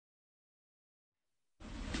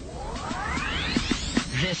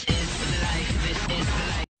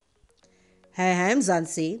Hey,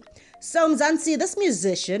 Mzansi. So Mzansi, this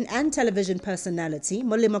musician and television personality,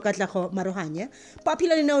 Molemo Katlaho Maruhanya,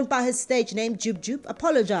 popularly known by his stage name Jub Jub,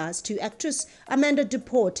 apologized to actress Amanda Du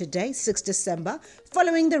Pont today, 6 December,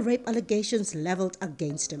 following the rape allegations leveled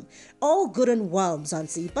against him. All good and well,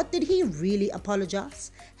 Mzansi, but did he really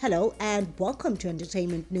apologize? Hello and welcome to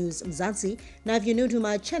Entertainment News Mzansi. Now, if you're new to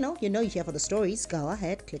my channel, you know you're here for the stories. Go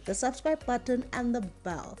ahead, click the subscribe button and the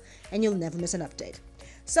bell, and you'll never miss an update.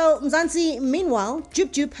 So, Mzansi, meanwhile,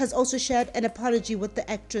 Jub Jub has also shared an apology with the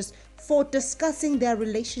actress for discussing their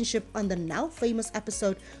relationship on the now famous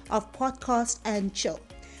episode of Podcast and Chill.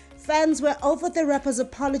 Fans were over the rapper's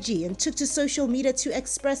apology and took to social media to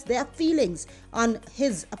express their feelings on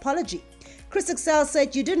his apology. Chris Excel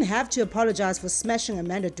said, "You didn't have to apologize for smashing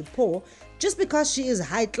Amanda Du Pont. Just because she is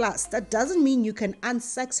high class, that doesn't mean you can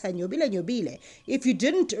unsex her nyobile. If you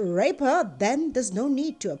didn't rape her, then there's no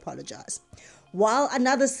need to apologize." While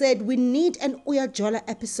another said, "We need an Uyajola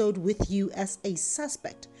episode with you as a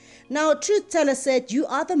suspect." Now, Truth Teller said, "You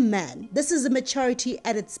are the man. This is a maturity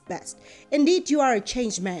at its best. Indeed, you are a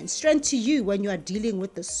changed man. Strength to you when you are dealing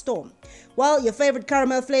with the storm." While your favorite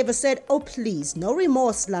caramel flavor said, "Oh please, no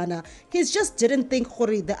remorse, Lana. He just didn't think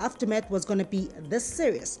Khori, the aftermath was going to be this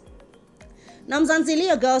serious." Namzanzi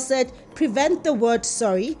Leo girl said, "Prevent the word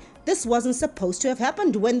sorry. This wasn't supposed to have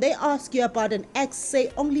happened. When they ask you about an ex,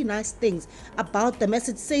 say only nice things about them, as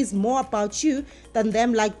it says more about you than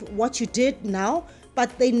them, like what you did now.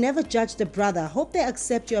 But they never judge the brother. Hope they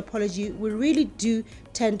accept your apology. We really do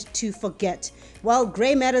tend to forget." While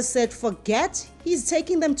Grey Matter said, "Forget? He's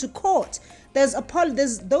taking them to court. Those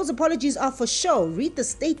apologies are for show. Read the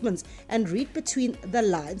statements and read between the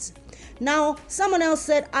lines." Now, someone else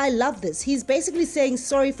said, "I love this. He's basically saying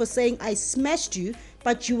sorry for saying I smashed you,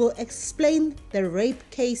 but you will explain the rape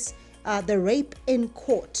case, the rape in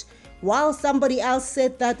court." While somebody else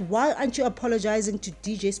said that, "Why aren't you apologizing to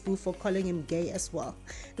DJ Spoof for calling him gay as well?"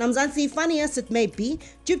 Now, Mzansi, funny as it may be,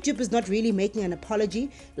 Jub Jub is not really making an apology.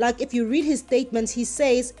 Like, if you read his statements, he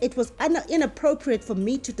says, "It was inappropriate for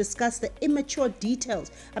me to discuss the intimate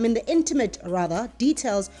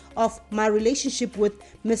details of my relationship with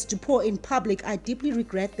Ms. Du Pont in public. I deeply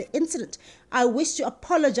regret the incident. I wish to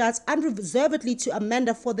apologize unreservedly to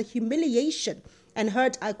Amanda for the humiliation and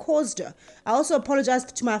hurt I caused her. I also apologize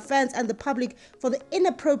to my fans and the public for the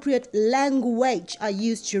inappropriate language I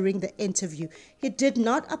used during the interview." He did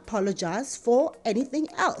not apologize for anything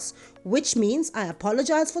else, which means, "I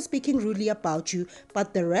apologize for speaking rudely about you,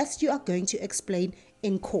 but the rest you are going to explain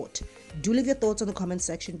in court." Do leave your thoughts in the comment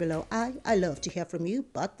section below. I love to hear from you,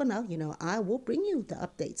 but for now, I will bring you the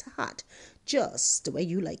updates hot, just the way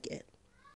you like it.